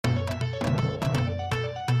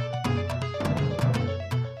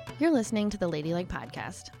You're listening to the Ladylike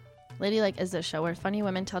Podcast. Ladylike is the show where funny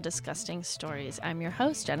women tell disgusting stories. I'm your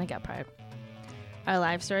host, Jenna Gephardt. Our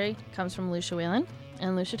live story comes from Lucia Whalen,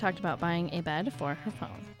 and Lucia talked about buying a bed for her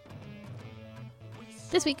phone.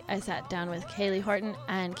 This week, I sat down with Kayley Horton,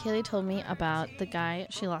 and Kayley told me about the guy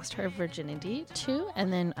she lost her virginity to,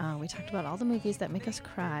 and then we talked about all the movies that make us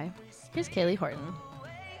cry. Here's Kayley Horton.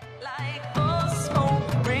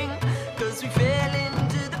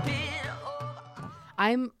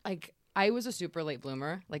 I was a super late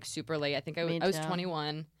bloomer, like super late. I think I was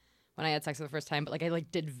 21 when I had sex for the first time, but I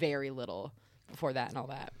did very little before that and all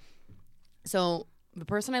that. So the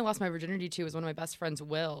person I lost my virginity to was one of my best friends,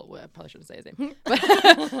 Will. Well, I probably shouldn't say his name, but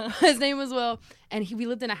his name was Will, and we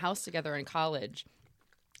lived in a house together in college.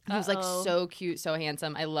 He was so cute, so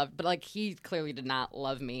handsome. I loved, but he clearly did not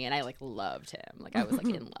love me, and I loved him. I was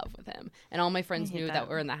in love with him, and all my friends knew that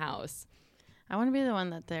we're in the house. I want to be the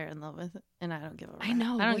one that they're in love with, and I don't give a rat. I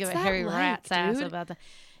know. I don't give a hairy rat's ass dude? about that.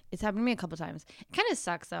 It's happened to me a couple times. It kind of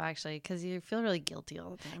sucks, though, actually, because you feel really guilty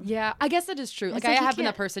all the time. Yeah, I guess that is true. I have been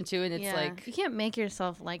that person, too, and it's you can't make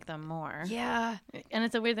yourself like them more. Yeah. And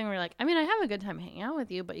it's a weird thing where I have a good time hanging out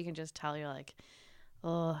with you, but you can just tell you're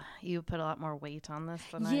oh, you put a lot more weight on this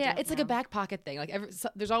than I do. Yeah, it's like a back pocket thing.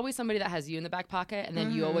 There's always somebody that has you in the back pocket, and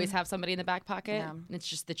then you always have somebody in the back pocket, and it's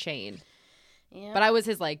just the chain. Yeah. But I was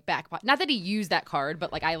his back pocket. Not that he used that card, but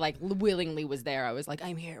I willingly was there. I was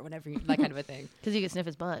I'm here whenever you, that kind of a thing. Because you could sniff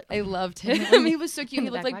his butt. I loved him. He was so cute. He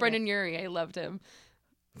looked like Brendan Urie. I loved him.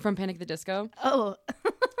 From Panic at the Disco. Oh.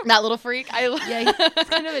 That little freak. Yeah, it's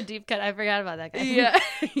kind of a deep cut. I forgot about that guy. Yeah.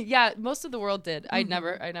 Yeah, most of the world did. I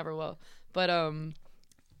never will. But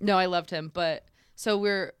no, I loved him. But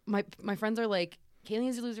so my friends are Kayley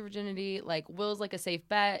needs to lose her virginity. Will's a safe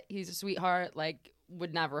bet. He's a sweetheart.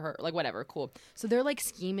 Would never hurt. Whatever. Cool. So they're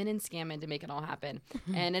scheming and scamming to make it all happen.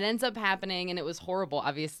 And it ends up happening, and it was horrible,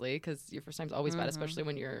 obviously, because your first time's always bad, especially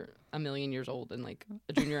when you're a million years old and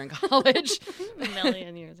a junior in college. A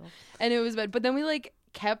million years old. And it was bad. But then we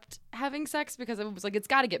kept having sex because it was it's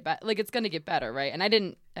got to get better. It's going to get better, right? And I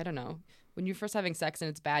don't know. When you're first having sex and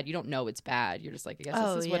it's bad, you don't know it's bad. You're just I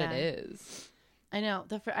guess this is what it is. I know.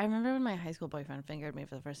 I remember when my high school boyfriend fingered me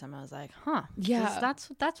for the first time. I was like, "Huh? Yeah, that's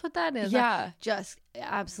what that is." Yeah, just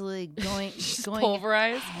absolutely going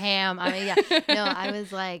pulverized ham. I mean, yeah. No, I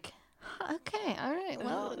was like, "Okay, all right,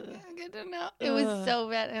 well, good to know." It was so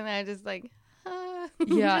bad, and I just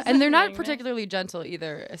yeah, and they're not particularly gentle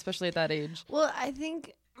either, especially at that age. Well, I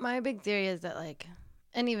think my big theory is that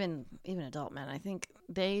and even adult men, I think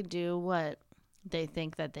they do what they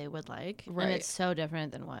think that they would like, right? And it's so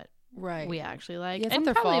different than what. Right, we actually like, yeah, and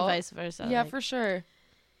their probably fault. vice versa. Yeah, for sure,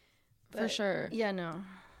 for sure. Yeah, no.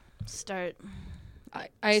 Start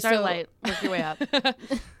start light, work your way up.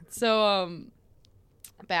 So,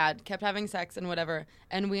 bad. Kept having sex and whatever,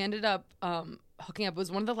 and we ended up hooking up. It was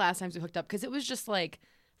one of the last times we hooked up because it was just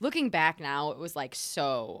looking back now, it was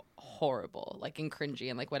so horrible, and cringy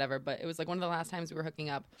and whatever. But it was one of the last times we were hooking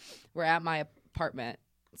up. We're at my apartment,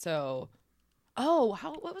 so. Oh,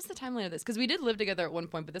 what was the timeline of this? Because we did live together at one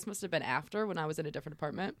point, but this must have been after when I was in a different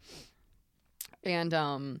apartment. And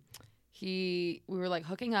we were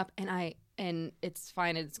hooking up, and it's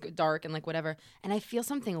fine, it's dark and whatever, and I feel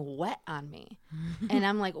something wet on me, and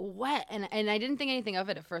I'm wet, and I didn't think anything of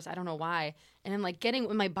it at first. I don't know why, and I'm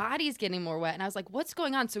when my body's getting more wet, and I was what's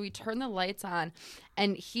going on? So we turned the lights on,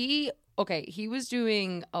 and he was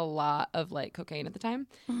doing a lot of cocaine at the time,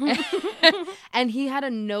 and he had a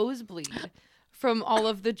nosebleed from all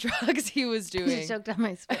of the drugs he was doing. He choked on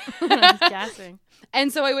my spit when I was gasping.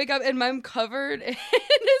 And so I wake up and I'm covered in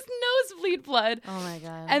his nosebleed blood. Oh my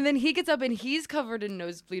God. And then he gets up and he's covered in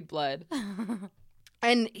nosebleed blood.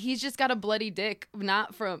 And he's just got a bloody dick,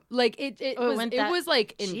 not from it was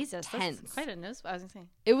Jesus, intense. That's quite a nosebleed. I was gonna say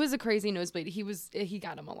it was a crazy nosebleed. He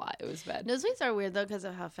got him a lot. It was bad. Nosebleeds are weird though because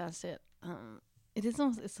of how fast it is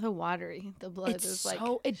it's so watery. The blood is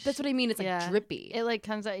that's what I mean. It's drippy. It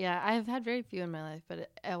comes out. Yeah, I have had very few in my life, but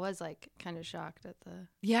I was kind of shocked at the.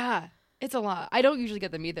 Yeah, it's a lot. I don't usually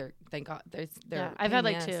get them either. Thank God. I've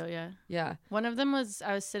had two. Yeah. Yeah. One of them was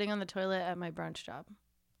I was sitting on the toilet at my brunch job,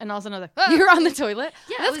 and all of a sudden I was oh! You're on the toilet.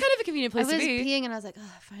 Yeah, that's kind of a convenient place to be. I was peeing and I was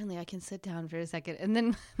oh, finally I can sit down for a second, and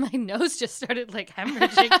then my nose just started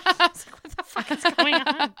hemorrhaging. I was what the fuck is going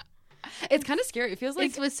on? It's kind of scary. It feels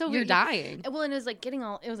it was so you're weird. Dying. Well, and it was getting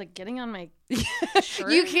on my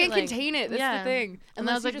shirt. You can't contain it. That's the thing. And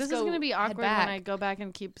I was this is going to be awkward when I go back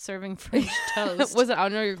and keep serving French toast. Was it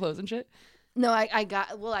under your clothes and shit? No, I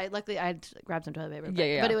luckily I grabbed some toilet paper. But,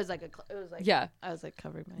 yeah. But it was I was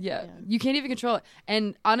covering my. Yeah. You can't even control it.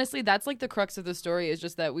 And honestly, that's the crux of the story is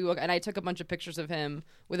just that we woke and I took a bunch of pictures of him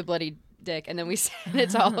with a bloody dick, and then we sent it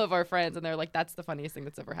to all of our friends, and they're like, that's the funniest thing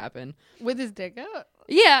that's ever happened. With his dick out?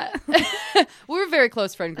 Yeah. We were a very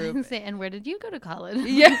close friend group. And where did you go to college?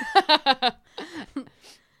 Yeah.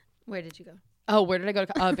 Where did you go? Oh, where did I go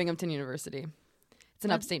to? Binghamton University. It's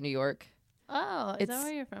in upstate New York. Oh, is that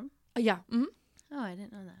where you're from? Yeah. Mm-hmm. Oh, I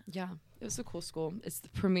didn't know that. Yeah. It was a cool school. It's the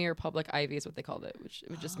premier public Ivy is what they called it, which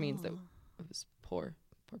it just means that it was poor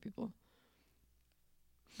people.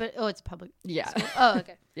 But it's public. Yeah. School. Oh,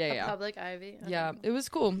 okay. Yeah. Public Ivy. Okay. Yeah. It was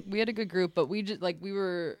cool. We had a good group, but we just we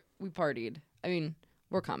partied. I mean,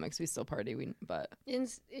 we're comics. We still party. But in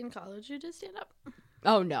college, you just stand up.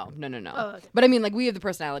 Oh no. Oh, okay. But I mean, we have the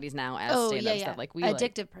personalities now as stand-ups that we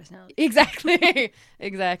addictive personality. Exactly.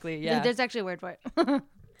 Exactly. Yeah. There's actually a word for it.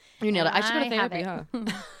 You nailed it. I should go to therapy, huh?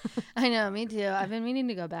 I know. Me too. I've been meaning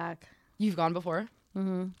to go back. You've gone before?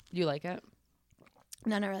 Mm-hmm. Do you like it?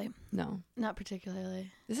 No, not really. No, not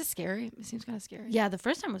particularly. Is it scary? It seems kind of scary. Yeah, the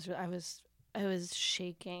first time I was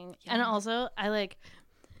shaking, and also I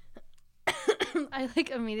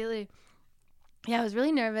immediately. Yeah, I was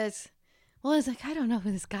really nervous. Well, I was like, I don't know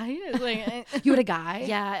who this guy is. Like, you had a guy?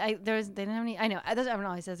 Yeah, they didn't have any. I know. Everyone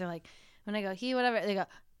always says they're like, when I go he whatever, they go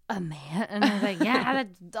a man, and I was like, yeah,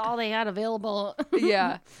 that's all they had available.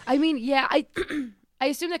 Yeah, I mean, yeah, I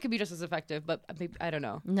assume that could be just as effective, but I don't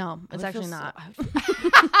know. No, it's actually not.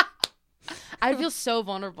 I feel so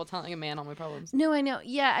vulnerable telling a man all my problems. No, I know.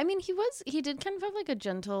 Yeah, I mean, he did kind of have like a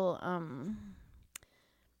gentle,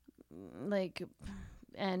 like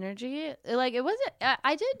energy. Like it wasn't.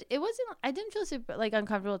 I didn't feel super like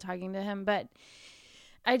uncomfortable talking to him, but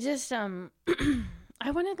I just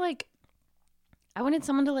I wanted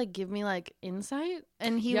someone to like give me like insight,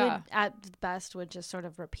 and he would at best would just sort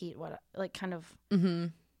of repeat what like kind of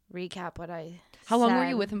recap what I. How long were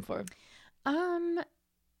you with him for?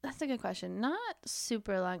 That's a good question. Not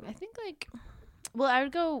super long. I think I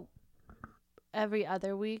would go every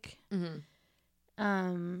other week. Mm-hmm.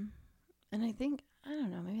 And I think I don't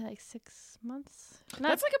know, maybe like 6 months.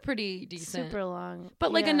 That's like a pretty decent, super long,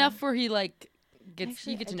 but like enough where he like gets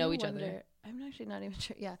you get to know each other. I'm actually not even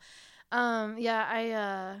sure. Yeah.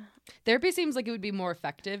 Therapy seems like it would be more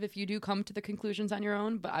effective if you do come to the conclusions on your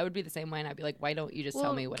own, but I would be the same way, and I'd be like, why don't you just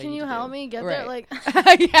tell me what I need to do? Can you help me get there? Like,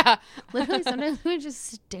 yeah. Literally, sometimes we would just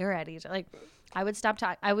stare at each other. Like, I would stop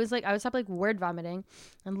talking. I would stop like word vomiting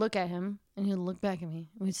and look at him, and he'd look back at me,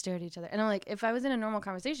 and we'd stare at each other. And I'm like, if I was in a normal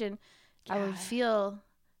conversation, I would feel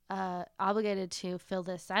obligated to fill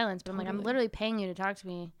this silence. But I'm like, I'm literally paying you to talk to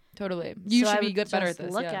me. Totally. You should be better at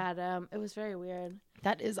this. Look at him. It was very weird.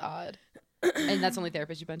 That is odd. And that's the only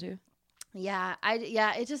therapist you've been to? Yeah.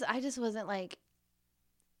 I just wasn't like,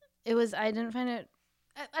 it was, I didn't find it,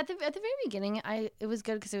 at the very beginning, it was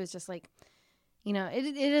good because it was just like, you know, it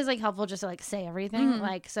is like helpful just to like say everything. Mm-hmm.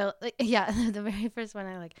 Like, so like, yeah, the very first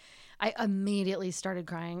one I immediately started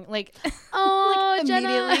crying. Like, oh, like,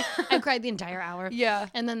 immediately. I cried the entire hour. Yeah.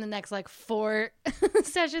 And then the next like 4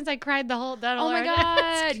 sessions, I cried that whole Oh my hour.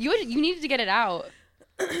 God. You needed to get it out.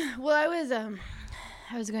 Well, I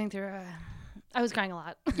was going through I was crying a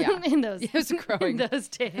lot. Yeah. in those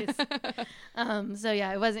days. So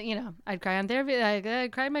yeah, it wasn't, you know, I'd cry on therapy. I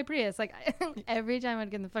cried in my Prius. Like every time I'd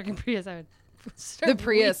get in the fucking Prius, I would start the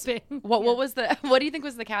Prius. Weeping. What was what do you think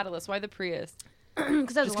was the catalyst? Why the Prius?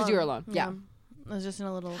 Because you were alone. Yeah. I was just in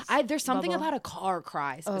a little there's something about a car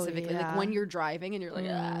cry specifically. Oh, yeah. Like when you're driving and you're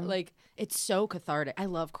like, like it's so cathartic. I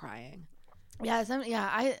love crying. Yeah.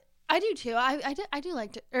 I do too. I do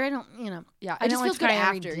like to, or I don't, you know. Yeah, I just don't feels good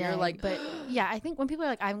after. You're like, but yeah, I think when people are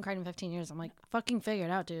like, I haven't cried in 15 years, I'm like, fucking figure it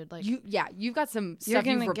out, dude. Like, you've got some stuff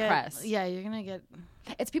you've repressed. You're gonna get.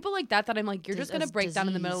 It's people like that I'm like, you're just gonna break down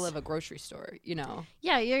in the middle of a grocery store, you know?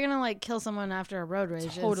 Yeah, you're gonna like kill someone after a road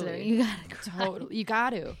rage. Totally, you gotta cry. Totally, you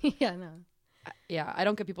got to. Yeah, no. Yeah, I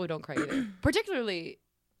don't get people who don't cry either, particularly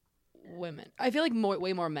women. I feel like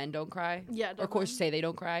way more men don't cry. Yeah, definitely. Or of course say they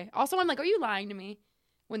don't cry. Also, I'm like, are you lying to me?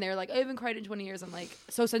 When they're like, I haven't cried in 20 years. I'm like,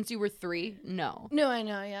 so since you were 3? No. No, I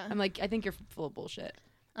know, yeah. I'm like, I think you're full of bullshit.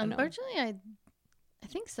 Unfortunately, I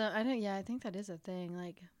think so. I think that is a thing.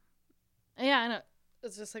 Like, yeah, I know.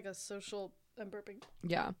 It's just like a social, I'm burping.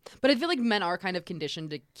 Yeah. But I feel like men are kind of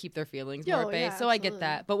conditioned to keep their feelings more at bay. So absolutely. I get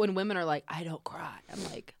that. But when women are like, I don't cry. I'm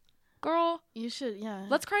like, girl. You should, yeah.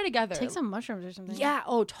 Let's cry together. Take some mushrooms or something. Yeah.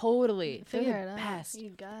 Oh, totally. Figure it out. Best.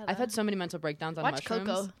 You got it. I've had so many mental breakdowns on mushrooms.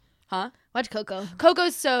 Watch Coco. Huh? Watch Coco.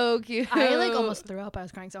 Coco's so cute. I like almost threw up. I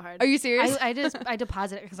was crying so hard. Are you serious? I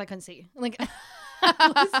deposited it because I couldn't see. Like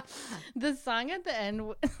the song at the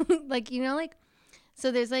end, like, you know, like, so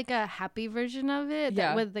there's like a happy version of it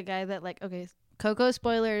with the guy that like, okay, Coco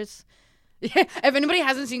spoilers. Yeah, if anybody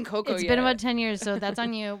hasn't seen Coco it's been about 10 years, so that's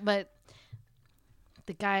on you. But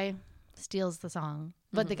the guy steals the song,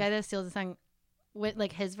 but the guy that steals the song with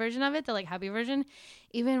like his version of it, the like happy version,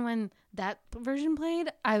 even when that version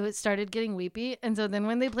played, I started getting weepy, and so then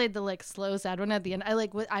when they played the like slow sad one at the end, I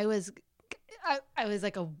was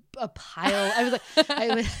like a pile.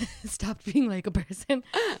 I stopped being like a person.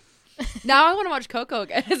 Now I want to watch Coco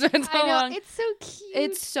again. It's been so long. It's so cute.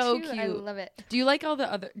 It's so too. cute. I love it. Do you like all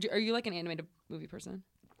the other? Are you like an animated movie person?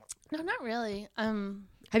 No, not really.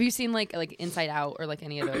 Have you seen like Inside Out or like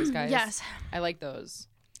any of those guys? Yes, I like those.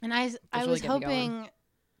 and I really was get me going. hoping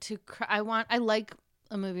to cry. I like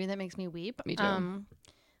a movie that makes me weep. Me too.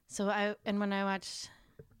 So when I watched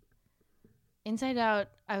Inside Out,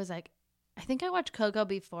 I was like, I think I watched Coco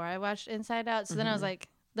before I watched Inside Out. So then I was like,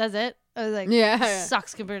 that's it. I was like, Yeah.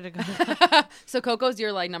 sucks compared to Coco. So Coco's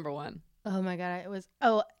your like number one. Oh my god, it was.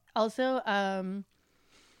 Oh, also, have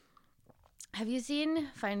you seen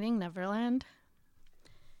Finding Neverland?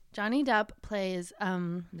 Johnny Depp plays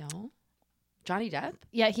No. Johnny Depp?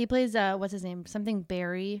 Yeah, he plays what's his name? Something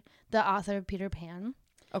Barry, the author of Peter Pan.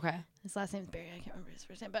 Okay. His last name's Barry. I can't remember his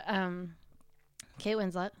first name, but Kate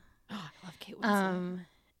Winslet. Oh, I love Kate Winslet.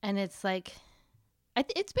 And it's like,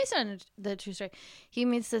 it's based on the true story. He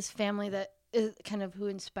meets this family that is kind of who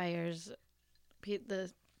inspires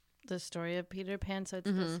the story of Peter Pan. So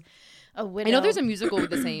it's a widow. I know there's a musical with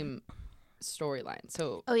the same storyline.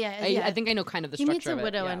 So yeah. I think I know kind of the he structure of it. He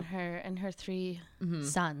meets a widow yeah. and her three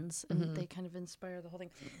sons, and they kind of inspire the whole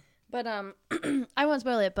thing. But I won't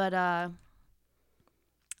spoil it. But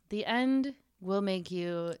the end will make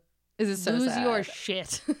you lose your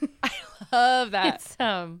shit. I love that. It's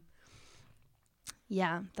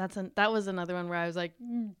yeah, that was another one where I was like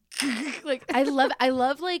like I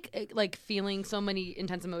love like feeling so many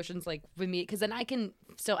intense emotions like with me, because then I can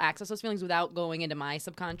still access those feelings without going into my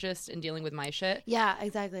subconscious and dealing with my shit. Yeah,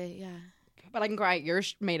 exactly. Yeah, but I can cry at your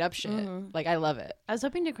made up shit. Like I love it. I was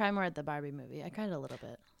hoping to cry more at the Barbie movie. I cried a little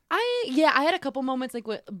bit. I had a couple moments like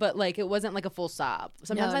but like it wasn't like a full sob.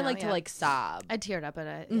 Sometimes I like to like sob. I teared up, but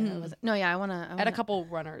it wasn't. No, yeah, I had a couple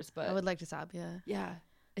runners, but I would like to sob. Yeah.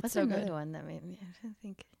 It's What's so another good. one that made me? I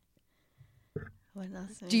think. What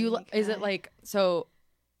else? Do you? Is it like so?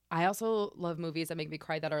 I also love movies that make me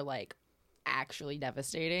cry that are like actually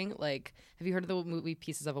devastating. Like, have you heard of the movie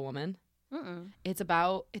Pieces of a Woman? It's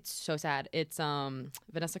so sad. It's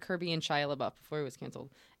Vanessa Kirby and Shia LaBeouf before it was canceled,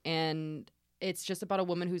 and it's just about a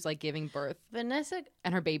woman who's like giving birth. Vanessa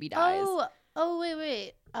and her baby dies. Oh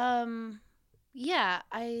wait. Yeah,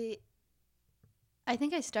 I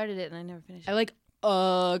think I started it and I never finished it. I like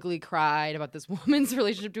ugly cried about this woman's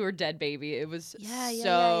relationship to her dead baby. It was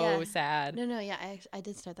so sad. No, yeah, I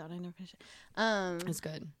did start that one. I never finished it. It's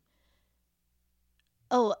good.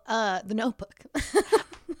 Oh, The Notebook.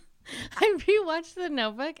 I rewatched The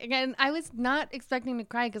Notebook again. I was not expecting to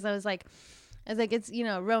cry because I was like, it's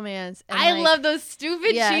romance. And I love those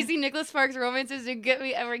stupid cheesy Nicholas Sparks romances that get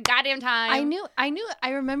me every goddamn time. I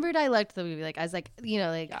remembered I liked the movie. Like I was like,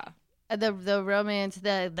 the romance,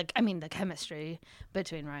 the chemistry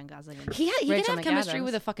between Ryan Gosling and he Rachel can have McAdams. chemistry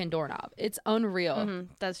with a fucking doorknob. It's unreal.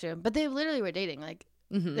 That's true. But they literally were dating. Like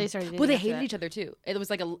they started dating. Well, they after hated that. each other too. It was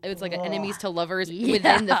like an enemies to lovers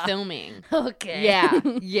within the filming. Okay.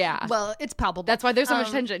 Yeah. Well, it's palpable. That's why there's so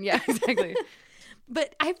much tension. Yeah, exactly.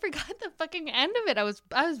 But I forgot the fucking end of it. I was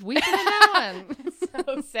weeping in that one. It's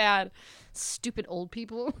so sad. Stupid old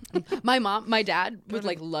people. My dad would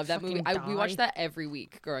like love that movie. fucking We watched that every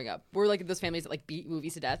week growing up. We're like those families that like beat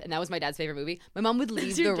movies to death, and that was my dad's favorite movie. My mom would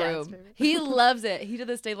leave the room. He loves it. He to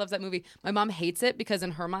this day loves that movie. My mom hates it because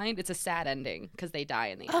in her mind it's a sad ending because they die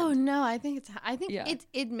in the end. Oh no, I think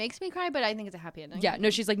it makes me cry, but I think it's a happy ending. Yeah, no,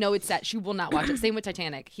 she's like, no, it's sad. She will not watch it. Same with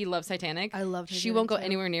Titanic. He loves Titanic. I love Titanic. She won't go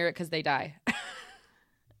anywhere near it because they die.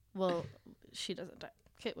 Well, she doesn't die.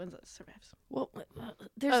 Kate Winslet survives. Well,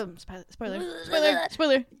 there's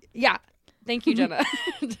Spoiler. Yeah. Thank you, Jenna.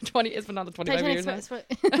 It's been on the 25 years now.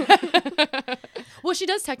 Well, she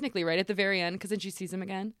does technically, right? At the very end, because then she sees him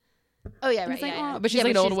again. Oh, yeah, right. Like, yeah. But she's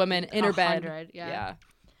like an old woman in her bed. Yeah.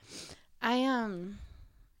 I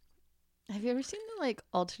have you ever seen the like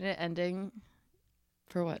alternate ending?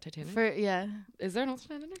 For what, Titanic? Is there an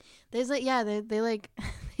alternate ending? There's like they like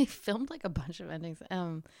they filmed like a bunch of endings.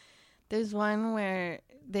 There's one where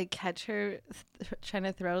they catch her trying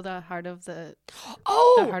to throw the heart of the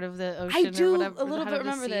heart of the ocean. I do or whatever, a little bit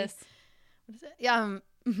remember this. What is it? Yeah.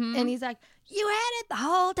 And he's like, "You had it the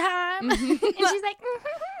whole time," and she's like,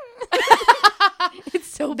 "It's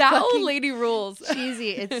so that old lady rules." Cheesy.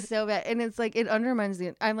 It's so bad, and it's like it undermines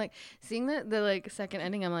the. I'm like seeing the like second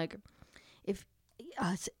ending. I'm like, if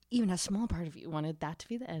even a small part of you wanted that to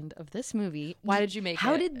be the end of this movie, why did you make it?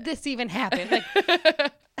 How did this even happen?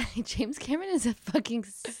 Like, James Cameron is a fucking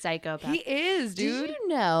psychopath. He is, dude. Did you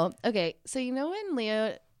know? Okay, so you know when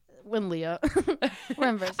Leo,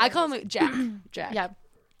 remember? I call him Jack. Jack. Yeah,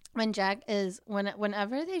 when Jack is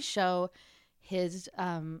whenever they show his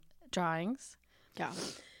drawings. Yeah.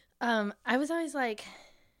 I was always like,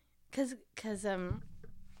 cause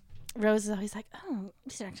Rose is always like, oh,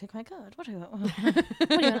 these are actually quite good. What are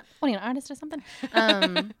you, an artist or something?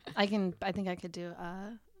 I think I could do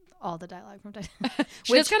all the dialogue from Titanic.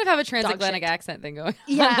 She does kind of have a transatlantic accent thing going.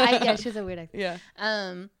 Yeah, she has a weird accent.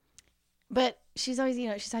 Yeah. But she's always,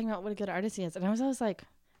 she's talking about what a good artist he is, and I was always like,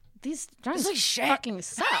 these drawings like shit. fucking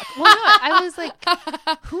suck. Well, no, I was like,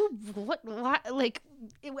 what, like,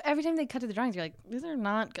 every time they cut to the drawings, you're like, these are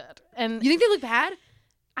not good. And you think they look bad?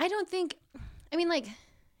 I don't think, I mean, like,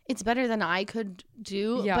 it's better than I could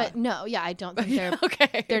do, but no, I don't think they're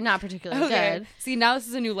okay. They're not particularly good. See, now this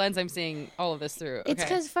is a new lens I'm seeing all of this through. Okay. It's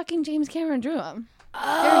because fucking James Cameron drew them.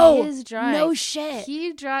 Oh, they're his drawings. No shit.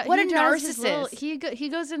 What a narcissist. He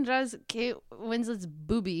goes and draws Kate Winslet's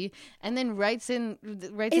boobie, and then writes in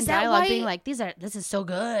Is that dialogue why- being like, this is so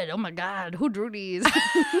good. Oh my god, who drew these?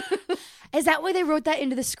 Is that why they wrote that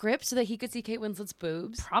into the script so that he could see Kate Winslet's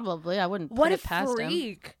boobs? Probably. I wouldn't. What put a it past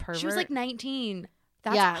freak! him. Pervert. She was like 19.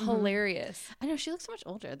 That's hilarious. I know she looks so much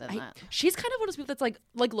older than that. She's kind of one of those people that's like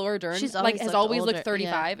Laura Dern. She's has always looked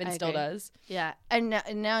 35 and and still does. Yeah, and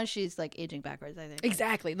now she's like aging backwards. I think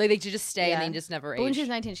Exactly. Like they just stay and they just never age. But when she was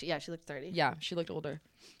 19, she looked 30. Yeah, she looked older.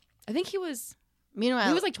 I think he was. Meanwhile,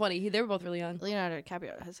 he was like 20. They were both really young. Leonardo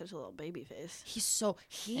DiCaprio has such a little baby face. And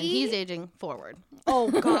he's aging forward. Oh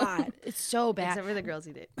God, it's so bad. Except for the girls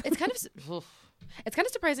he dates. It's kind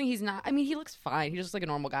of surprising he's not. I mean, he looks fine. He just looks like a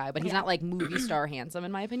normal guy, but he's not like movie star handsome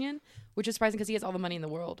in my opinion, which is surprising because he has all the money in the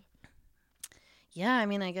world. Yeah, I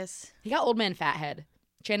mean, I guess he got old man fat head.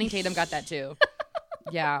 Channing Tatum got that too.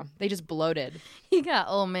 Yeah, they just bloated. He got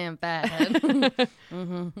old man fat head.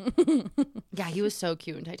 Mm-hmm. Yeah, he was so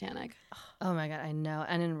cute in Titanic. Oh my God, I know.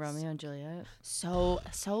 And in Romeo and Juliet, so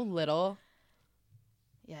little.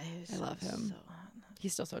 Yeah, I love him. So hot.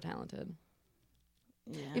 He's still so talented.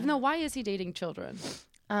 Yeah. Even though, why is he dating children?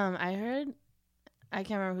 I heard, I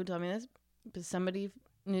can't remember who told me this, but somebody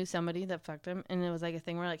knew somebody that fucked him, and it was like a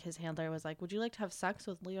thing where like his handler was like, "Would you like to have sex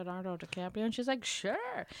with Leonardo DiCaprio?" And she's like,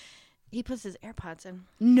 "Sure." He puts his AirPods in.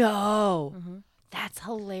 No, Mm-hmm. That's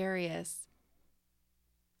hilarious.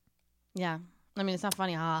 Yeah, I mean it's not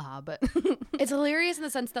funny, haha, but it's hilarious in the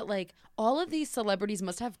sense that like all of these celebrities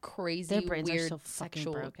must have crazy, their brains weird are so fucking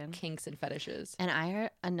sexual broken. kinks and fetishes. And I heard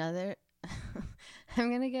another. I'm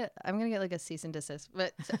gonna get like a cease and desist,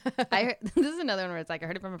 but I heard, this is another one where it's like I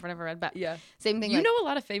heard it from a friend of a red, but yeah, same thing. You like, know a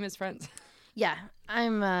lot of famous friends. Yeah,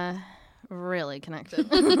 I'm really connected.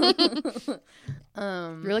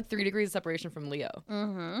 You're like 3 degrees of separation from Leo.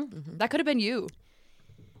 Mm-hmm. Mm-hmm. That could have been you.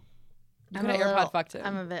 I'm could have AirPod fucked him.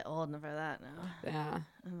 I'm a bit old for that now. Yeah.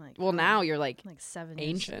 I'm like, well, now you're like 7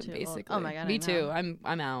 ancient, years basically. old. Oh my God, me I know. too.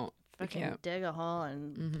 I'm out. I Fucking can't. dig a hole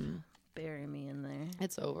and bury me in there.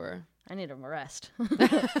 It's over. I need a rest.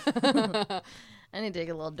 I need to take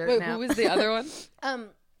a little dirt now. Who was the other one?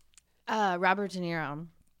 Robert De Niro.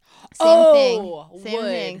 Same would.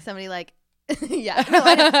 thing. Somebody like, yeah. No,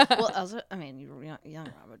 I know. Well, also, I mean, you're young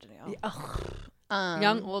Robert De Niro. Yeah.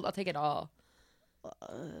 Young, old, I'll take it all.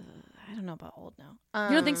 I don't know about old now.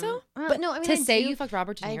 You don't think so? But no, I mean, to I say do, you fucked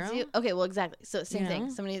Robert De Niro? I do. Okay, well, exactly. So same You thing.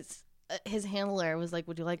 know? Somebody's his handler was like,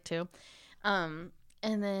 "Would you like to?"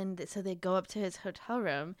 And then so they go up to his hotel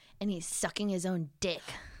room, and he's sucking his own dick.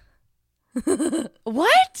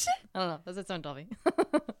 What? I don't know. That's what someone told me.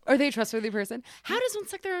 Are they a trustworthy person? How does one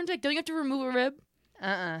suck their own dick? Don't you have to remove a rib?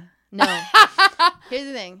 No. Here's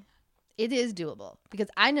the thing. It is doable because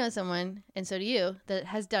I know someone, and so do you, that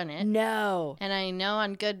has done it. No. And I know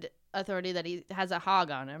on good authority that he has a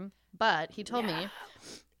hog on him. But he told me,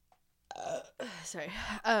 sorry,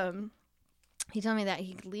 he told me that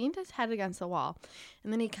he leaned his head against the wall,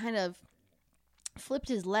 and then he kind of flipped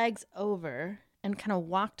his legs over and kind of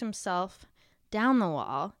walked himself down the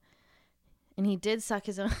wall, and he did suck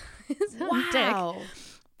his own dick.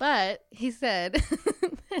 But he said,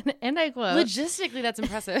 and I quote, logistically, that's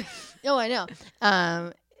impressive. Oh, I know.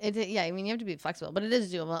 Yeah, I mean, you have to be flexible, but it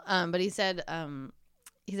is doable. But he said,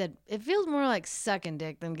 it feels more like sucking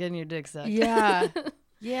dick than getting your dick sucked. Yeah.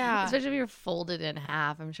 Yeah. Especially if you're folded in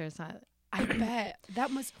half. I'm sure it's not. I bet. That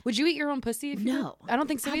must. Would you eat your own pussy? No. I don't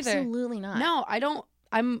think so either. Absolutely not. No, I don't.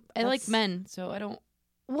 I like men, so I don't.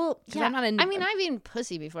 Well, yeah. I'm not I mean, I've eaten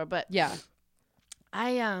pussy before, but yeah.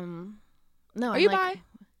 no. Are you bi?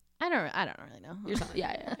 I don't really know.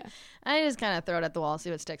 Yeah. I just kind of throw it at the wall,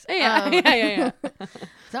 see what sticks. Yeah.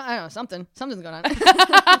 So, I don't know, something's going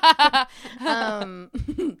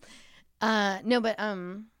on. No, but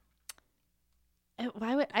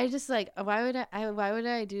why would I just like? Why would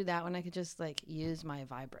I do that when I could just like use my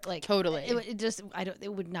vibrator? Like totally.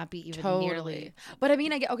 It would not be even totally. nearly. But I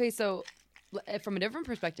mean, okay. So from a different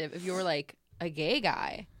perspective, if you were like a gay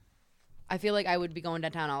guy, I feel like I would be going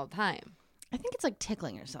downtown all the time. I think it's like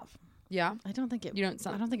tickling yourself. Yeah, I don't think it. I don't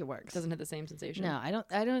think it works. Doesn't have the same sensation. No, I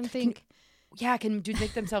don't think. Can dudes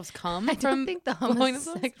make themselves come? I don't think the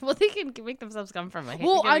homosexuals. Well, they can make themselves come from.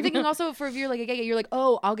 Well, I'm thinking also for if you're like a gay, you're like,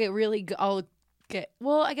 oh, I'll get really.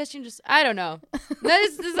 Well, I guess you just. I don't know.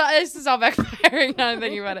 This is all backfiring. Now I'm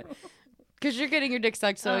thinking about it. Because you're getting your dick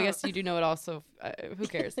sucked, so I guess you do know it also. Who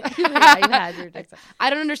cares? You had your dick sucked. I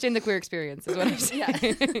don't understand the queer experience, is what I'm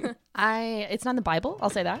saying. It's not in the Bible. I'll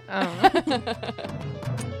say that.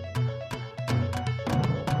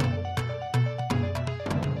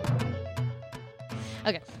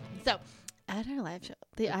 Okay, so at our live show,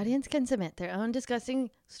 the audience can submit their own disgusting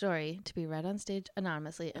story to be read on stage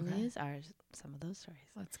anonymously, and these are some of those stories.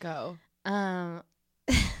 Let's go.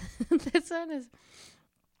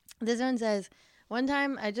 This one says, one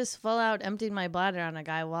time I just full out emptied my bladder on a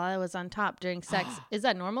guy while I was on top during sex. Is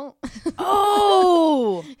that normal?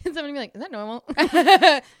 Oh! And somebody be like, is that normal?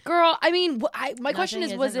 Girl, I mean, my question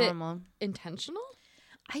is, was it normal. Intentional?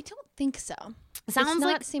 I don't think so. Sounds it's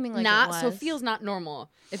like seeming like not, it was. so it feels not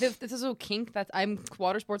normal. If this is a kink,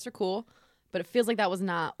 water sports are cool, but it feels like that was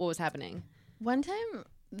not what was happening. One time,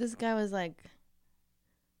 this guy was like,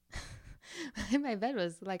 my bed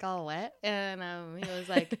was like all wet, and he was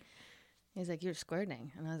like, you're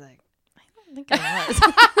squirting, and I was like, I don't think I was.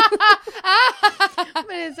 But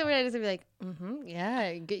it's so weird. I just be like,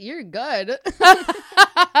 yeah, you're good.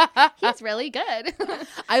 He's really good.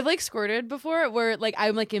 I've like squirted before where like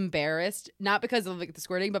I'm like embarrassed, not because of like the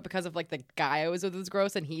squirting, but because of like the guy I was with was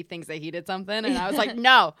gross and he thinks that he did something, and I was like,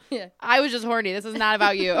 no, I was just horny. This is not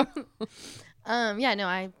about you. Yeah, no,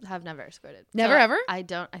 I have never squirted. Never ever? I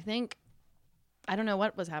don't know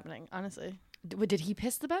what was happening, honestly. Did he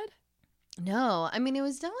piss the bed? No, I mean it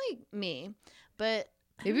was definitely me, but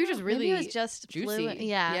maybe it was just really maybe it was just juicy. fluid.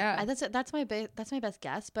 Yeah. That's my best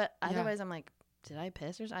guess. But otherwise, I'm like, did I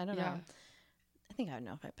piss or something? I don't know. I think I would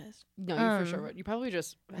know if I pissed. No, you for sure would. You probably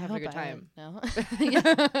just having a good time. No.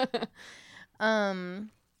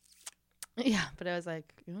 Yeah, but I was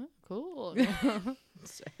like, cool.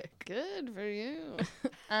 Sick. Good for you.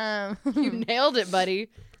 You nailed it, buddy.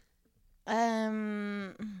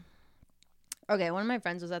 Okay, one of my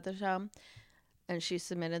friends was at the show, and she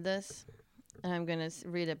submitted this, and I'm gonna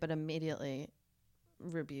read it, but immediately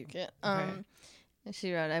rebuke it. Okay.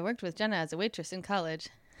 She wrote, I worked with Jenna as a waitress in college.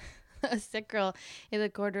 A sick girl ate a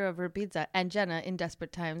quarter of her pizza, and Jenna, in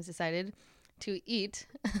desperate times, decided to eat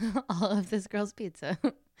all of this girl's pizza.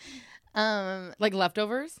 Like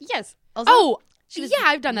leftovers? Yes. Also,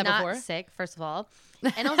 I've done that not before. Sick, first of all,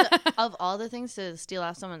 and also of all the things to steal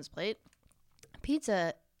off someone's plate,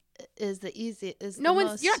 pizza is the easiest. You're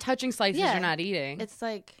not touching slices. You're not eating. It's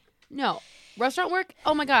like restaurant work.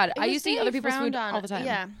 Oh my god, I used to eat other people's food all the time.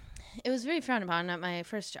 Yeah, it was very frowned upon at my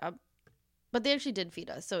first job, but they actually did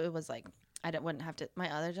feed us, so it was like wouldn't have to.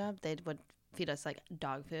 My other job, they would feed us like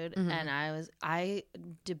dog food, and I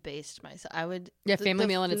debased myself. I would family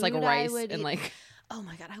meal, and it's like rice and like. Oh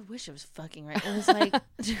my god, I wish it was fucking right. It was like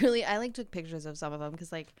truly. I like took pictures of some of them because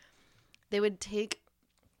like they would take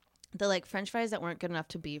the like French fries that weren't good enough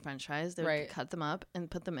to be French fries. They would cut them up and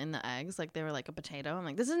put them in the eggs like they were like a potato. I'm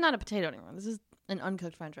like, this is not a potato anymore. This is an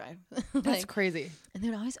uncooked French fry. That's crazy. And they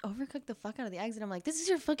would always overcook the fuck out of the eggs, and I'm like, this is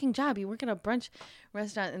your fucking job. You work at a brunch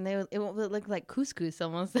restaurant, and it would look like couscous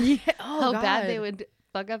almost. Yeah. How bad they would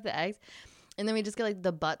fuck up the eggs. And then we just get like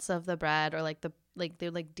the butts of the bread, or like they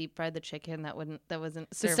would like deep fry the chicken that wasn't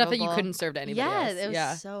servable. The stuff that you couldn't serve to anybody else. It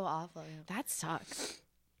was so awful. That sucks.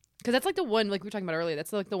 Because that's like the one, like we were talking about earlier,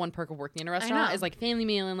 that's like the one perk of working in a restaurant is like family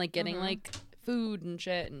meal and like getting like food and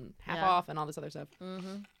shit and half off and all this other stuff.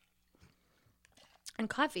 And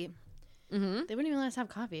coffee. They wouldn't even let us have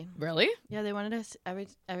coffee. Really? Yeah, they wanted us every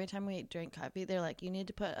time we drank coffee. They're like, you need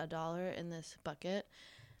to put $1 in this bucket,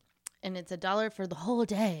 and it's $1 for the whole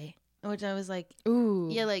day. Which I was like, ooh,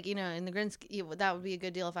 yeah, like in the grand scheme, that would be a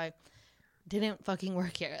good deal if I didn't fucking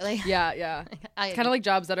work here. Like, yeah. It's kind of like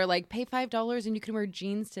jobs that are like pay $5 and you can wear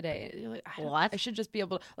jeans today. You're like, what? I should just be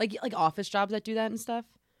able to like office jobs that do that and stuff.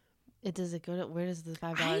 Where does the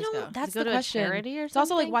 $5 I don't go? know. That's go the to question. A charity or something? It's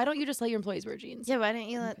also like, why don't you just let your employees wear jeans? Yeah, why don't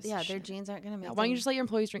you their jeans aren't gonna make why don't you just let your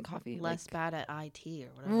employees drink coffee? Less bad at IT or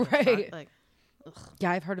whatever. Right. Like, Ugh.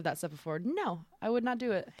 Yeah, I've heard of that stuff before. No, I would not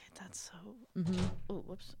do it. That's so. Mm-hmm. Oh,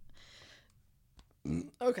 whoops.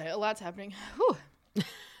 Okay, a lot's happening. Whew.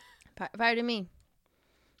 Pardon me.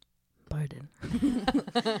 Pardon.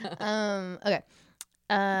 Okay.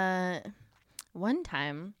 One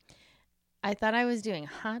time, I thought I was doing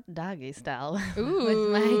hot doggy style with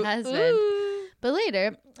my husband. Ooh. But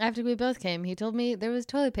later, after we both came, he told me there was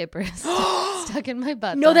toilet paper stuck in my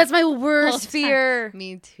butt. No, that's my worst fear.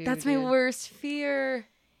 Me too. That's my worst fear.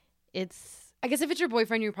 It's I guess if it's your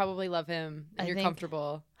boyfriend, you probably love him and you're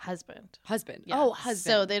comfortable. Husband. Yeah. Oh,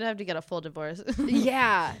 husband. So they'd have to get a full divorce.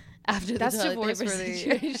 Yeah. After that's the divorce paper worthy.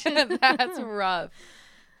 situation. That's rough.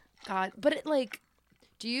 God, but it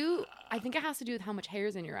I think it has to do with how much hair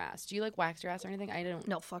is in your ass. Do you like wax your ass or anything? I don't.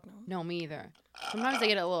 No, fuck no. No, me either. Sometimes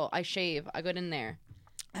I shave. I go in there.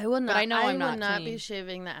 I will not. But I know I'm will not be clean.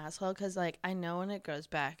 shaving the asshole because, like, I know when it grows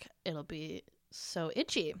back, it'll be so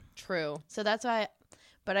itchy. True. So that's why.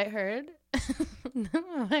 But I heard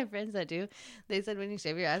my friends that do. They said when you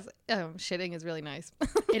shave your ass, shitting is really nice.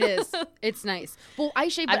 It is. It's nice. Well, I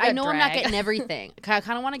shave, but I know I'm not getting everything. I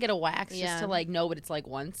kind of want to get a wax just to like know what it's like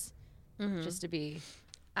once, just to be.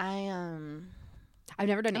 I've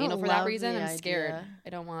never done anal for that reason. I'm scared. I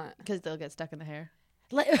don't want because they'll get stuck in the hair.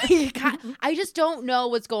 I just don't know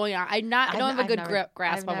what's going on. I don't have a good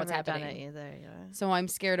grasp on what's happening. I've never done it either. Yeah. So I'm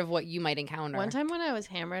scared of what you might encounter. One time when I was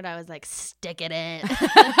hammered, I was like, "Stick it in,"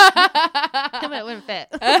 but it wouldn't fit.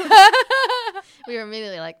 We were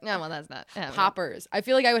immediately like, "No, well, that's not happening." Poppers. I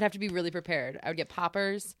feel like I would have to be really prepared. I would get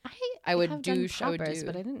poppers. I would douche. Poppers, I would do,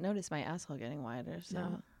 but I didn't notice my asshole getting wider. So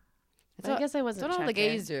no. I guess I wasn't. That's what all the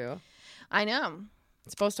gays do. I know.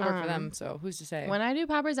 It's supposed to work for them, so who's to say? When I do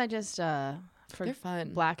poppers, I just they're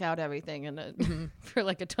fun. Black out everything for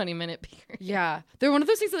like a 20-minute period. Yeah, they're one of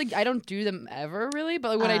those things that like I don't do them ever really, but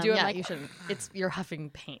like, when I do it, I'm like you shouldn't. You're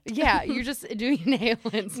huffing paint. Yeah, you're just doing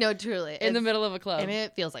inhalants. No, truly, in the middle of a club, and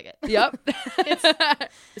it feels like it. Yep.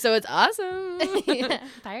 So it's awesome. Yeah.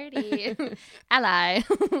 Party, ally.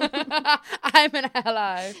 I'm an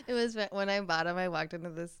ally. It was when I bought them. I walked into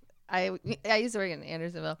this. I used to work in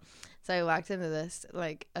Andersonville, so I walked into this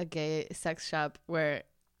like a gay sex shop where.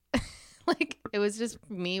 Like it was just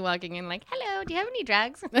me walking in like, hello, do you have any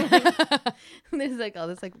drugs? There's like all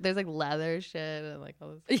this there's like leather shit and like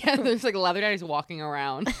all this. Yeah, there's like leather daddies walking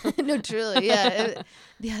around. No, truly, yeah.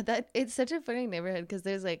 It's such a funny neighborhood because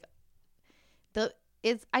there's like I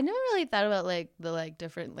never really thought about like the like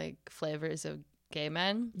different like flavors of gay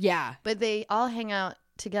men. Yeah. But they all hang out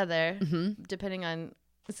together depending on.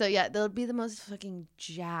 So yeah, they'll be the most fucking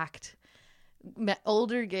jacked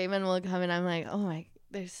older gay men will come and I'm like, oh my.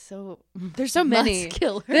 There's so many.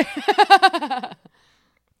 Muscular. Okay,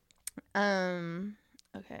 I'm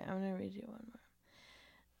gonna read you one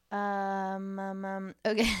more.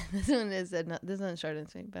 Okay, this one's short and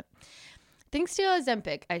sweet, but thanks to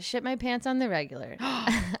Ozempic, I shit my pants on the regular.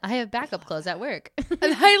 I have backup clothes at work. I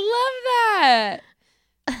love that.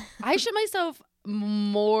 I shit myself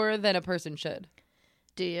more than a person should.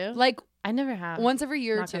 Do you? Like I never have. Once every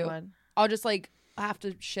year or two, I'll just like have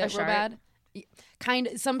to shit real bad. Kind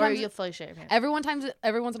of sometimes. Or you'll fully shit your pants. Every once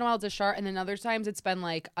in a while it's a shart, and then other times it's been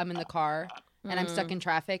like I'm in the car and I'm stuck in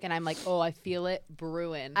traffic, and I'm like, oh, I feel it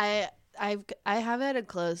brewing. I have had a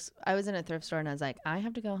close. I was in a thrift store and I was like, I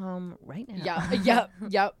have to go home right now. Yep.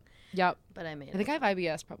 But I made it. I think I have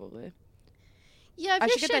IBS probably. Yeah, if I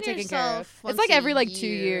you should get that taken care of. It's once like every like 2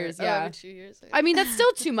 year. years. Yeah, every 2 years. I mean that's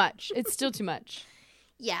still too much. It's still too much.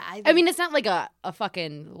 Yeah, I mean it's not like a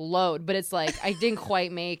fucking load, but it's like I didn't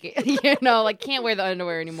quite make it. You know, like can't wear the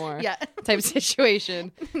underwear anymore. Yeah, type of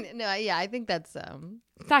situation. No, yeah, I think that's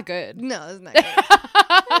it's not good. No, it's not good.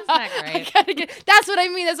 It's not great. That's what I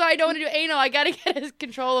mean. That's why I don't want to do anal. I gotta get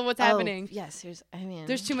control of what's happening. Yes,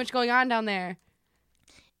 there's too much going on down there.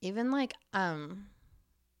 Even like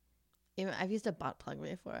even I've used a butt plug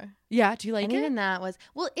before. Yeah, do you like it? Even that was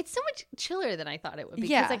it's so much chiller than I thought it would be.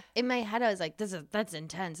 Yeah, because like in my head I was like, that's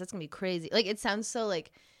intense. That's gonna be crazy. Like it sounds so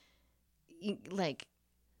like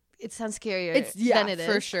it sounds scarier than it is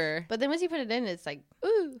for sure. But then once you put it in, it's like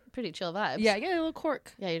pretty chill vibes. Yeah, you get a little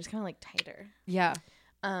cork. Yeah, you're just kind of like tighter. Yeah.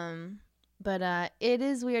 But it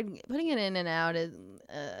is weird putting it in and out. Is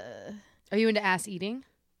Are you into ass eating?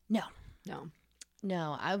 No.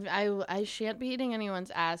 I shan't be eating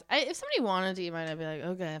anyone's ass. If somebody wanted to eat mine, I'd be like,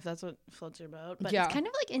 okay, if that's what floats your boat. But it's kind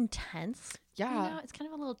of like intense. Yeah. You know? It's kind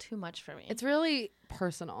of a little too much for me. It's really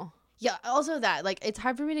personal. Yeah. Also that, like, it's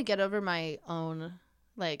hard for me to get over my own,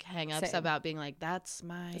 like, hang-ups about being like, that's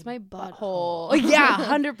my butthole. Yeah,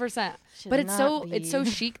 100%. But it's so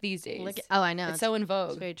chic these days. I know. It's so in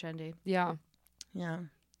vogue. It's very trendy. Yeah. Yeah.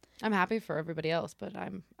 I'm happy for everybody else, but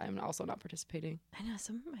I'm also not participating. I know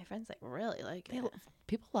some of my friends like really like it.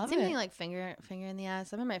 People love Same it. thing like finger in the ass.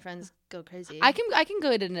 Some of my friends go crazy. I can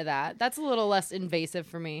go into that. That's a little less invasive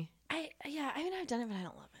for me. I mean I've done it, but I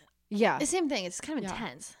don't love it. Yeah. The same thing. It's kind of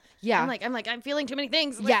intense. Yeah. I'm feeling too many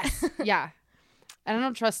things. Yes. Yeah. And I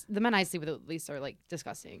don't trust the men I see with at least are like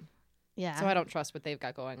disgusting. Yeah. So I don't trust what they've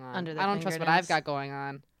got going on. Under their I don't trust what I've got going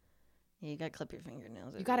on. Yeah, you gotta clip your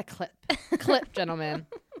fingernails. You gotta clip, gentlemen.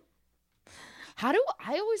 I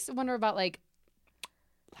always wonder about like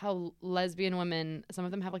how lesbian women, some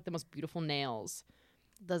of them have like the most beautiful nails.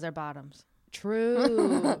 Those are bottoms.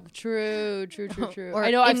 True. Or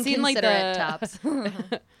I know I've seen like the tops.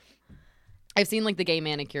 I've seen like the gay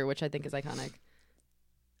manicure, which I think is iconic.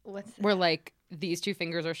 What's that? Where like these two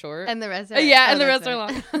fingers are short and the rest are and the rest are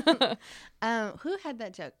long. Who had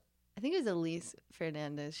that joke? I think it was Elise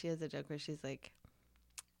Fernandez. She has a joke where she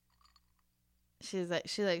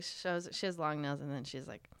shows she has long nails and then she's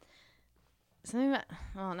like something about,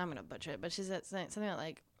 well, now I'm gonna butcher it, but she's something about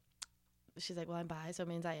like she's like, well, I'm bi, so it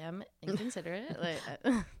means I am inconsiderate. Like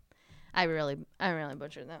I really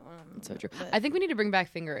butchered that one. That's so true. I think we need to bring back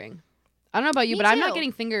fingering. I don't know about you, but I'm not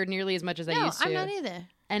getting fingered nearly as much as I used to. I'm not either.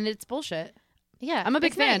 And it's bullshit. Yeah. I'm a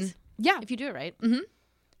big fan. Nice. Yeah. If you do it right. Mm-hmm.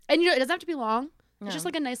 And it doesn't have to be long. No. It's just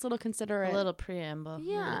like a nice little considerate. A little preamble.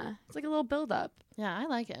 Yeah. It's like a little build up. Yeah, I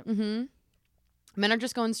like it. Mm-hmm. Men are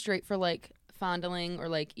just going straight for like fondling or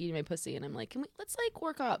like eating my pussy. And I'm like, let's like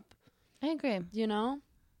work up. I agree. You know?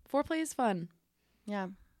 Foreplay is fun. Yeah.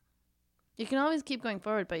 You can always keep going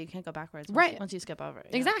forward, but you can't go backwards once you skip over it.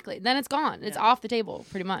 Yeah. Exactly. Then it's gone. It's off the table,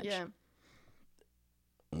 pretty much. Yeah.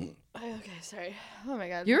 Okay, sorry. Oh my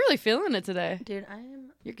god. You're really feeling it today. Dude, I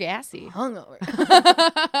am... You're gassy. hungover.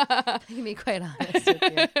 I can be quite honest with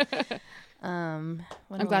you. I'm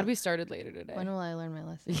glad we started later today. When will I learn my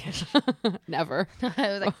lesson? Yeah. Never. I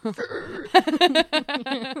was like...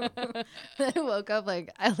 I woke up like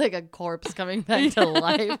a corpse coming back to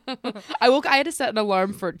life. I had to set an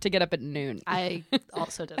alarm to get up at noon. I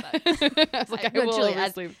also did that. I was like, I will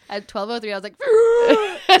oversleep. At 12:03, I was like...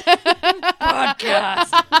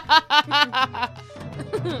 Podcast.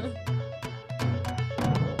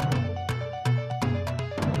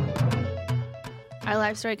 Our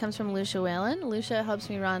live story comes from Lucia Whalen. Lucia helps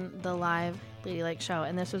me run the live Ladylike show,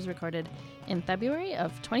 and this was recorded in February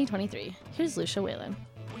of 2023. Here's Lucia Whalen.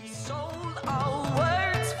 We sold our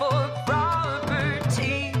words for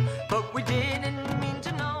property, but we didn't mean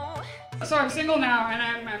to know. So I'm single now, and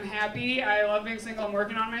I'm happy. I love being single. I'm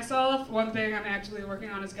working on myself. One thing I'm actually working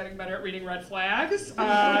on is getting better at reading red flags.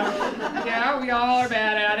 Yeah, we all are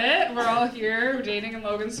bad at it. We're all here. We're dating in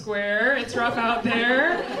Logan Square. It's rough out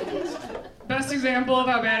there. Best example of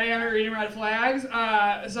how bad I am at reading red flags.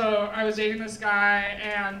 So I was dating this guy,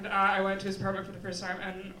 and I went to his apartment for the first time,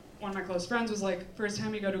 and one of my close friends was like, first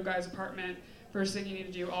time you go to a guy's apartment, first thing you need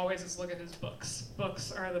to do always is look at his books.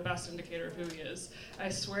 Books are the best indicator of who he is. I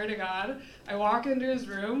swear to God, I walk into his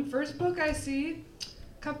room, first book I see,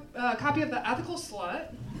 copy of The Ethical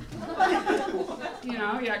Slut. You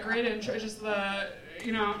know, yeah, great intro, just the,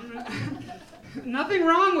 you know, nothing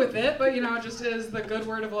wrong with it, but, you know, it just is the good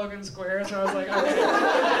word of Logan Square, so I was like, okay,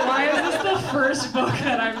 why is this the first book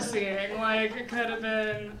that I'm seeing? Like, it could have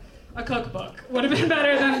been a cookbook. Would have been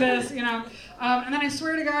better than this, you know. And then I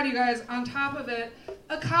swear to God, you guys, on top of it,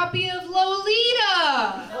 a copy of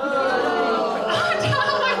Lolita! On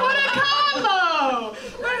top, like, what a combo!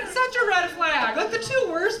 What, such a red flag. Like, the two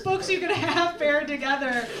worst books you could have paired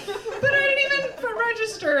together. But I didn't even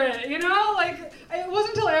register it, you know? Like, it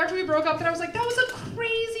wasn't until after we broke up that I was like, that was a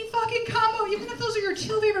crazy fucking combo. Even if those are your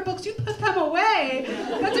two favorite books, you put them away.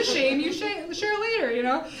 That's a shame. You share later, you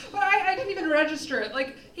know? But I didn't even register it.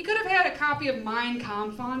 Like, he could have had a copy of Mein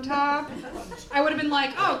Kampf on top. I would have been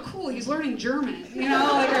like, oh, cool, he's learning German. You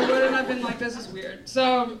know, like, I wouldn't have been like, this is weird.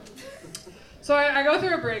 So I go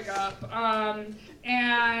through a breakup, and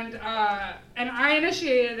I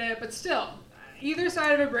initiated it, but still, either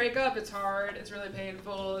side of a breakup, it's hard, it's really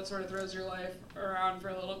painful, it sort of throws your life around for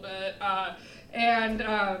a little bit. And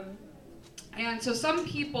so some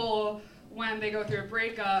people, when they go through a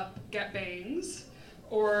breakup, get bangs,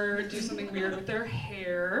 or do something weird with their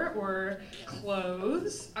hair or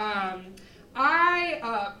clothes. I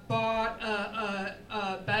bought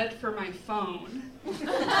a bed for my phone.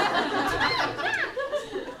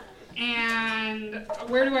 And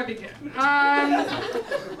where do I begin?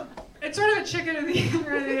 It's sort of a chicken and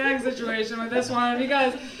the egg situation with this one,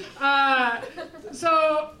 because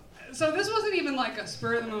so so this wasn't even like a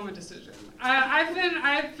spur of the moment decision. I've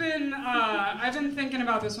been thinking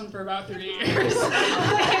about this one for about 3 years. And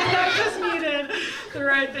I just needed the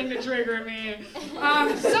right thing to trigger me.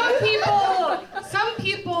 Some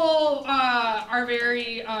people are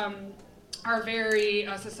very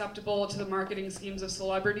susceptible to the marketing schemes of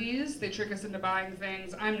celebrities. They trick us into buying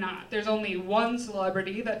things. I'm not. There's only one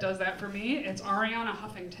celebrity that does that for me. It's Ariana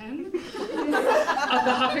Huffington of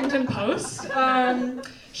the Huffington Post.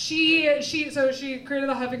 She created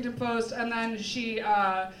the Huffington Post, and then she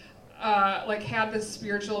had this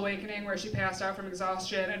spiritual awakening where she passed out from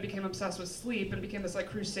exhaustion and became obsessed with sleep and became this like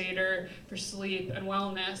crusader for sleep and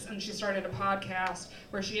wellness. And she started a podcast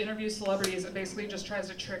where she interviews celebrities and basically just tries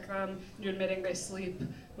to trick them into admitting they sleep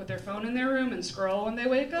with their phone in their room and scroll when they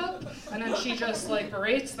wake up. And then she just like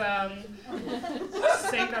berates them,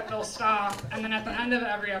 saying that they'll stop. And then at the end of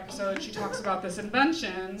every episode, she talks about this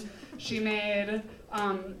invention she made.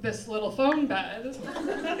 This little phone bed,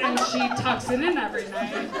 and she tucks it in every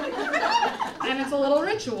night, and it's a little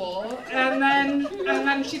ritual. And then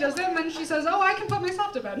she does it, and then she says, "Oh, I can put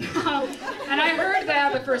myself to bed now." And I heard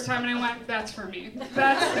that the first time, and I went, "That's for me.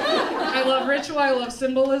 I love ritual. I love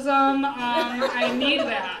symbolism. I need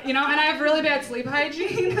that, you know." And I have really bad sleep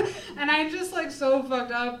hygiene, and I'm just like so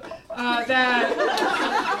fucked up that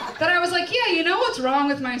I was like, "Yeah, you know what's wrong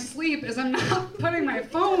with my sleep is I'm not putting my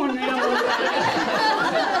phone in a little bed."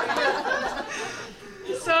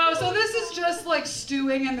 So this is just like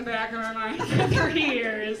stewing in the back of my mind for 3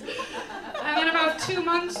 years. And then about 2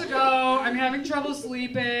 months ago, I'm having trouble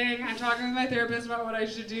sleeping. I'm talking with my therapist about what I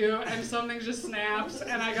should do, and something just snaps,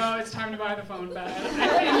 and I go, "It's time to buy the phone bed.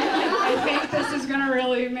 I think this is gonna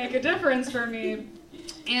really make a difference for me."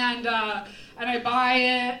 And I buy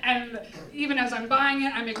it, and even as I'm buying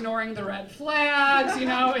it, I'm ignoring the red flags, you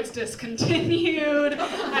know, it's discontinued.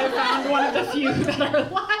 I found one of the few that are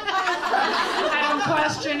left. I don't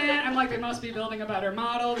question it. I'm like, they must be building a better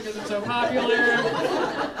model because it's so popular.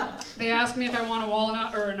 They ask me if I want a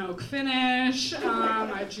walnut or an oak finish.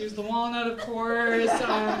 I choose the walnut, of course.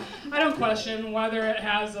 I don't question whether it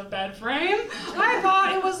has a bed frame. I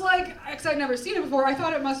thought it was like, because I'd never seen it before, I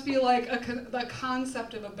thought it must be like the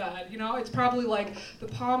concept of a bed, you know? It's probably like the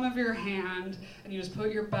palm of your hand, and you just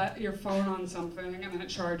put your phone on something, and then it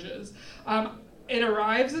charges. It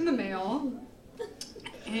arrives in the mail,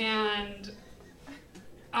 and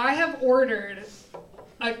I have ordered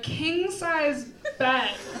a king-size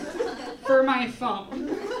bed for my phone.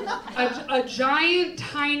 A giant,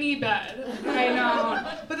 tiny bed. I know.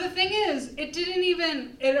 But the thing is,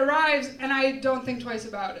 it arrives, and I don't think twice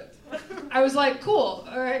about it. I was like, cool,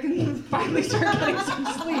 I can finally start getting some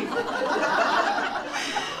sleep.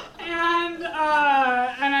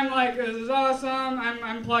 And I'm like, this is awesome.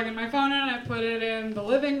 I'm plugging my phone in, I put it in the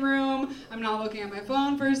living room. I'm not looking at my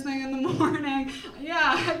phone first thing in the morning.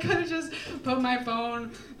 Yeah, I could have just put my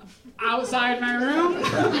phone outside my room,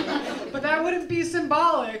 but that wouldn't be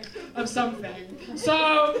symbolic of something.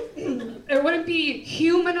 So it wouldn't be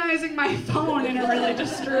humanizing my phone in a really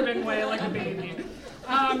disturbing way like a baby.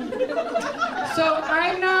 So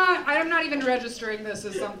I'm not even registering this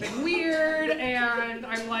as something weird, and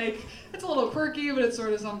I'm like, it's a little quirky, but it's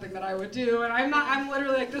sort of something that I would do, and I'm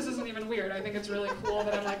literally like, this isn't even weird. I think it's really cool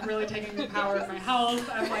that I'm like really taking the power of my health.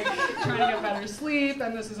 I'm like trying to get better sleep,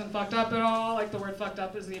 and this isn't fucked up at all. Like the word fucked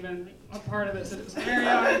up isn't even a part of this scenario.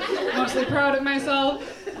 I'm mostly proud of myself,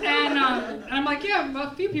 and I'm like,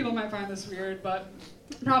 yeah, a few people might find this weird, but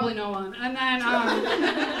probably no one. And then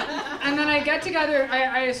I get together.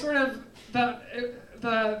 I sort of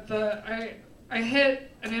I hit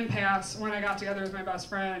an impasse when I got together with my best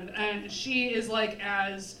friend, and she is like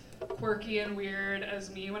as quirky and weird as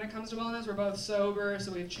me when it comes to wellness. We're both sober,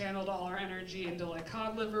 so we've channeled all our energy into like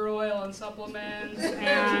cod liver oil and supplements,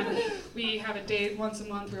 and we have a date once a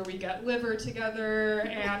month where we get liver together,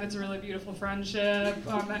 and it's a really beautiful friendship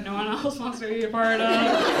that no one else wants to be a part of.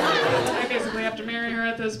 I basically have to marry her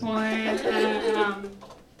at this point,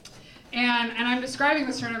 and I'm describing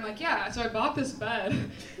this to her, and I'm like, yeah, so I bought this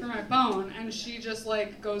bed for my phone, and she just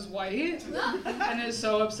like goes white and is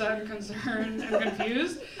so upset and concerned and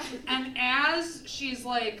confused. And as she's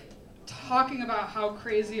like talking about how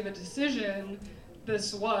crazy of a decision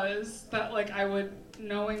this was, that like I would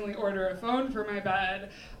knowingly order a phone for my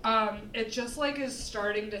bed, it just like is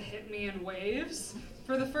starting to hit me in waves.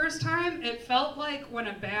 For the first time, it felt like when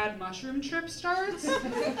a bad mushroom trip starts,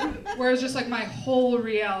 where it's just like my whole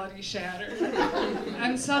reality shattered.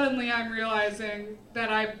 And suddenly I'm realizing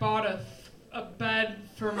that I bought a a bed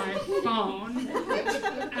for my phone,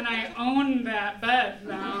 and I own that bed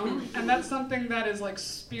now, and that's something that is like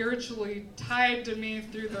spiritually tied to me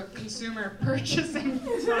through the consumer purchasing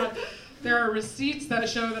process. There are receipts that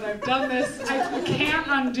show that I've done this. I can't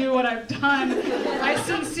undo what I've done. I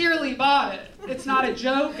sincerely bought it. It's not a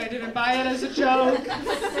joke. I didn't buy it as a joke.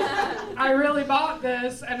 I really bought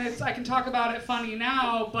this, and I can talk about it funny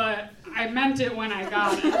now, but I meant it when I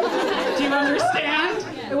got it. Do you understand?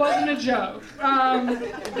 It wasn't a joke.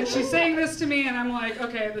 And she's saying this to me, and I'm like,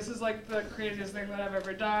 okay, this is like the craziest thing that I've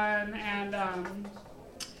ever done. And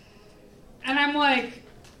I'm like,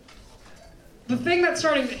 the thing that's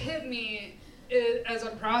starting to hit me as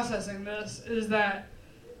I'm processing this is that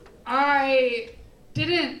I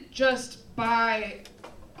didn't just buy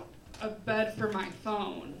a bed for my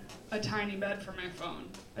phone, a tiny bed for my phone,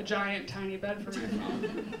 a giant tiny bed for my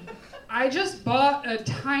phone. I just bought a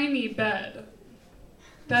tiny bed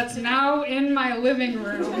that's now in my living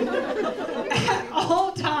room at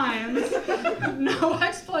all times, no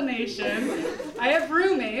explanation. I have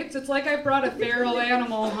roommates. It's like I brought a feral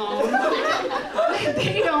animal home.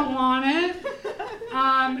 They don't want it.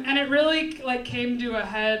 And it really like came to a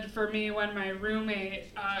head for me when my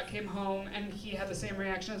roommate came home, and he had the same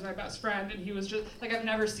reaction as my best friend, and he was just like, I've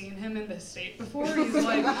never seen him in this state before. He's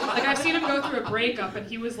like I've seen him go through a breakup, and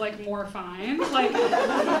he was like more fine. Like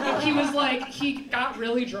he was like, he got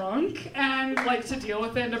really drunk and like to deal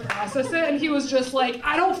with it and to process it, and he was just like,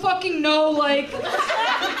 I don't fucking know like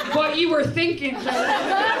what you were thinking.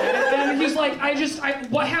 And he's like,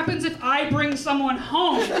 what happens if I bring someone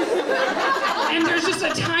home and there's just a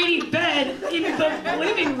tiny bed in the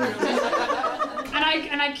living room?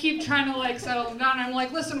 And I keep trying to like settle him down. I'm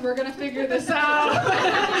like, listen, we're gonna figure this out.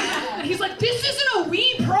 And he's like, this isn't a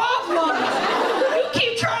wee problem. You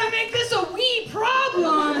keep trying to make this a wee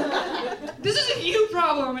problem. This is a you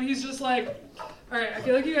problem. And he's just like, all right, I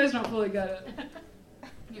feel like you guys don't fully get it.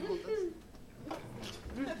 Can you hold this?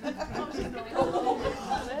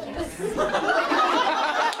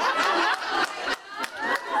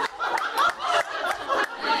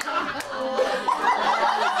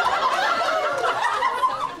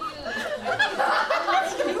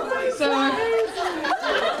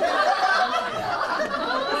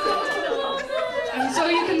 So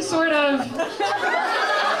you can sort of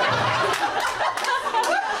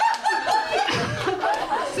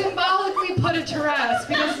symbolically put it to rest,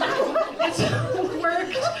 because it's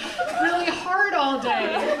worked really hard all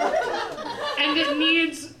day, and it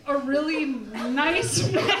needs a really nice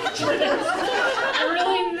mattress, a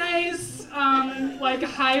really nice like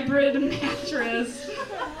hybrid mattress,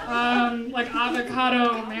 like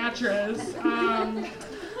avocado mattress,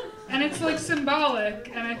 and it's like symbolic,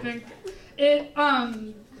 and I think it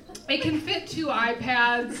can fit 2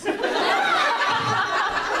 iPads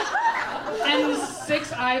and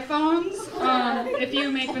 6 iPhones if you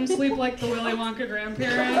make them sleep like the Willy Wonka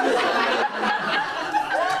grandparents.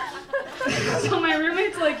 So my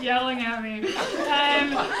roommate's like yelling at me,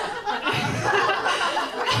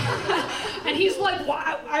 and he's like,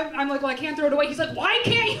 why? I'm like, well, I can't throw it away. He's like, why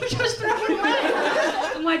can't you just throw it away?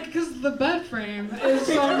 I'm like, because the bed frame is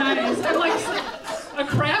so nice. I'm like, a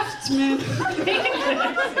craftsman made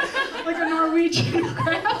this, like a Norwegian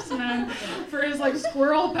craftsman for his like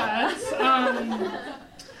squirrel pets,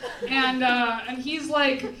 and he's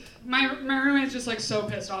like, my roommate's just like so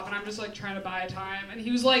pissed off, and I'm just like trying to buy time, and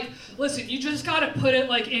he was like, listen, you just gotta put it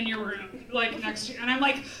like in your room, like next to you, and I'm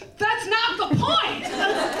like, that's not the point.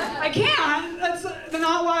 I can't. That's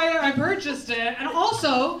not why I purchased it, and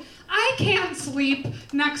also, I can't sleep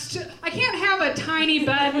I can't have a tiny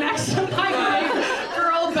bed next to my big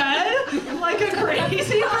girl bed like a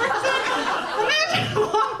crazy person. Imagine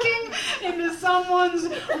walking into someone's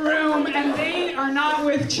room and they are not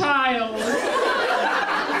with child.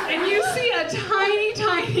 And you see a tiny,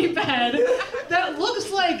 tiny bed that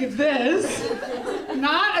looks like this.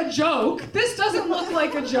 Not a joke. This doesn't look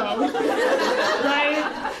like a joke, right?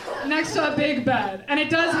 Next to a big bed. And it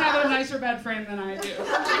does have a nicer bed frame than I do.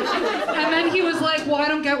 And then he was like, well, I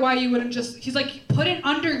don't get why you wouldn't he's like, put it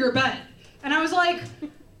under your bed. And I was like,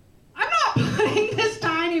 I'm not putting this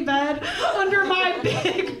tiny bed under my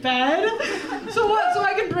big bed. So what, so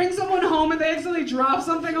I can bring someone home and they accidentally drop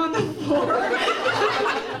something on the floor?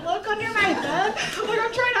 Look under my bed? Like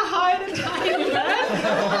I'm trying to hide a tiny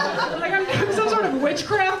bed? Like I'm doing some sort of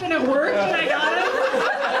witchcraft and it worked and I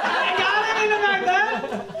got it into my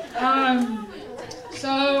bed?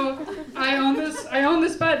 So I own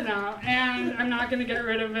this bed now, and I'm not gonna get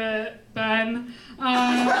rid of it, Ben.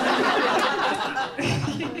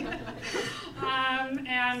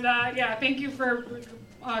 Yeah, thank you for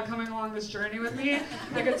coming along this journey with me.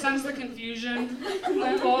 I could sense the confusion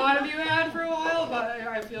that a lot of you had for a while, but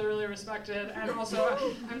I feel really respected. And also,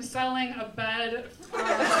 I'm selling a bed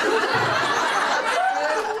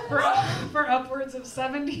for upwards of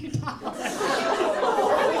 $70. All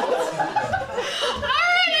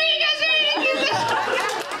right, are you guys ready?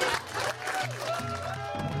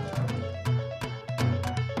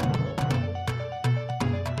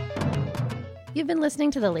 You've been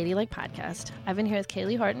listening to the Ladylike Podcast. I've been here with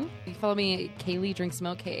Kayley Horton. You follow me, Kayley Drinks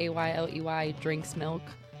Milk, Kayley Drinks Milk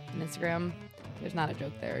on Instagram. There's not a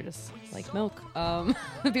joke there, just like milk.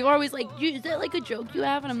 People are always like, is that like a joke you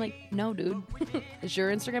have? And I'm like, no, dude. Is your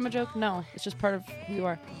Instagram a joke? No, it's just part of who you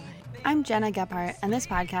are. I'm Jenna Gephardt, and this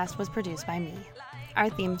podcast was produced by me. Our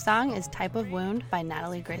theme song is Type of Wound by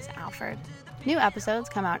Natalie Grace Alford. New episodes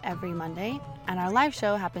come out every Monday, and our live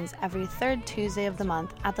show happens every third Tuesday of the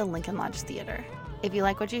month at the Lincoln Lodge Theater. If you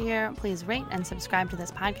like what you hear, please rate and subscribe to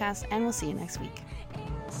this podcast, and we'll see you next week.